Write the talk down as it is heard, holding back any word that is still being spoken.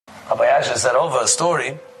Rabbi Asher said over a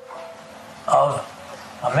story of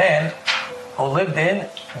a man who lived in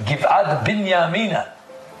Givat Binyamina.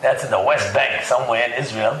 That's in the West Bank, somewhere in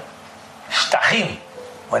Israel. Shtachim,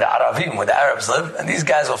 where the Aravim, where the Arabs live. And these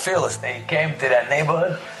guys were fearless. They came to that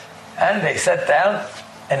neighborhood and they sat down.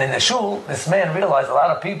 And in the shul, this man realized a lot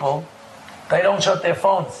of people, they don't shut their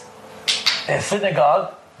phones. Their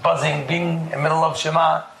synagogue, buzzing, being in the middle of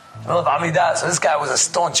Shema, in the middle of Amidah. So this guy was a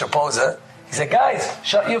staunch opposer. He said, guys,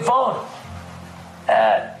 shut your phone.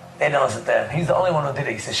 And they didn't listen to him. He's the only one who did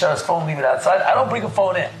it. He said, shut his phone, leave it outside. I don't bring a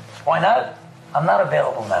phone in. Why not? I'm not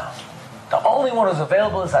available now. The only one who's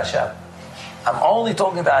available is Hashem. I'm only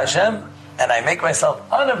talking to Hashem, and I make myself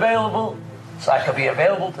unavailable so I can be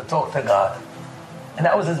available to talk to God. And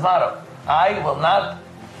that was his motto. I will not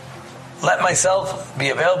let myself be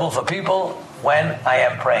available for people when I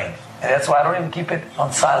am praying. And that's why I don't even keep it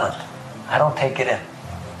on silent. I don't take it in.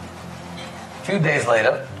 A few days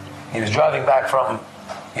later, he was driving back from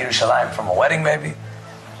Yerushalayim, from a wedding maybe,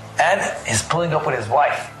 and he's pulling up with his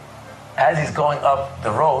wife. As he's going up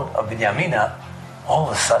the road of Binyamina, all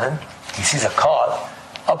of a sudden, he sees a car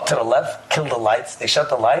up to the left, kill the lights, they shut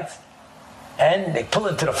the lights, and they pull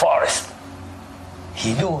into the forest.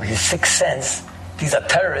 He knew, his sixth sense, these are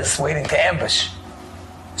terrorists waiting to ambush.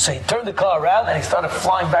 So he turned the car around and he started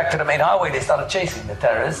flying back to the main highway. They started chasing the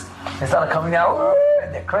terrorists. They started coming down,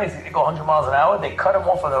 and they're crazy. They go 100 miles an hour. They cut him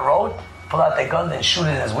off of the road, pull out their guns and shoot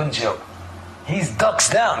it in his windshield. He ducks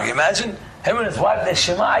down. Can you imagine? Him and his wife, they're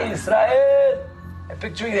Shema Yisrael. They're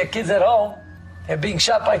picturing their kids at home. They're being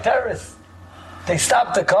shot by terrorists. They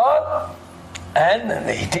stopped the car, and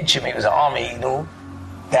he teach him, he was an army, he knew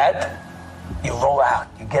that you roll out.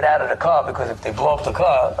 You get out of the car, because if they blow up the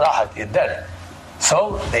car, you're dead.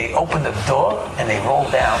 So they open the door, and they roll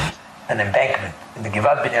down an embankment. In the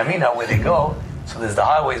Givat Binyamina, where they go, so there's the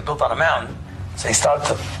highways built on a mountain, so they start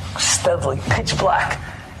to steadily, pitch black.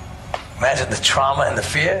 Imagine the trauma and the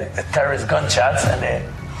fear, the terrorist gunshots, and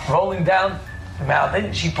they're rolling down the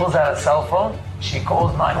mountain. She pulls out a cell phone. She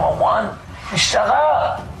calls 911.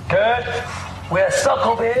 Mishtara, good. We're stuck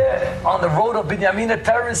over here on the road of Binyamina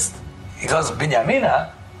terrorists. He goes,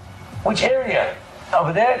 Binyamina? Which area?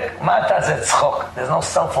 Over there? There's no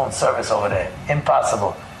cell phone service over there.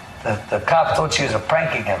 Impossible. The cop thought she was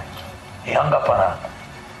pranking him. He hung up on her.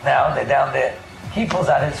 Now they're down there. He pulls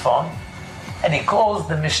out his phone. And he calls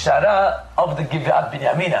the Mishtara of the Givat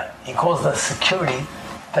Binyamina. He calls the security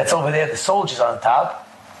that's over there, the soldiers on top.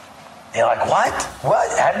 They're like, what?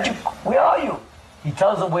 What? How did you, where are you? He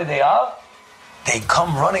tells them where they are. They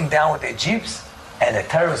come running down with their jeeps, and the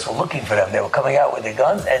terrorists were looking for them. They were coming out with their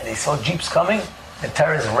guns, and they saw jeeps coming. The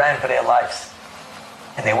terrorists ran for their lives.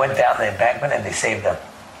 And they went down the embankment, and they saved them.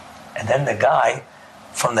 And then the guy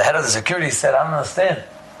from the head of the security said, I don't understand.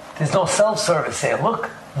 There's no cell service here.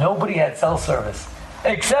 Look. Nobody had cell service.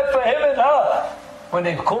 Except for him and her. When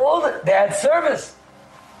they called, they had service.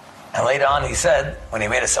 And later on he said, when he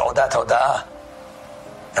made a Sa'udat Hoda'ah,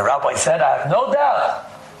 the rabbi said, I have no doubt,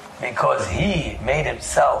 because he made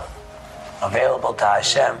himself available to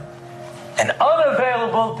Hashem and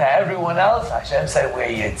unavailable to everyone else. Hashem said, where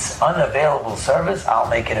it's unavailable service, I'll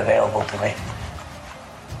make it available to me.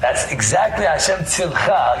 That's exactly Hashem tzilcha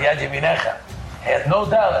al yad yaminecha. He had no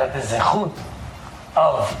doubt that the zechut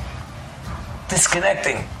of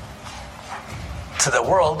disconnecting to the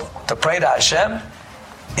world to pray to Hashem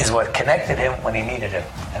is what connected him when he needed him.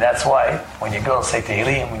 And that's why when your girls say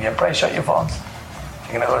Tehillim, when you pray, shut your phones.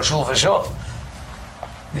 You're going to go to shul for sure.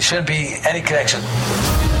 There shouldn't be any connection.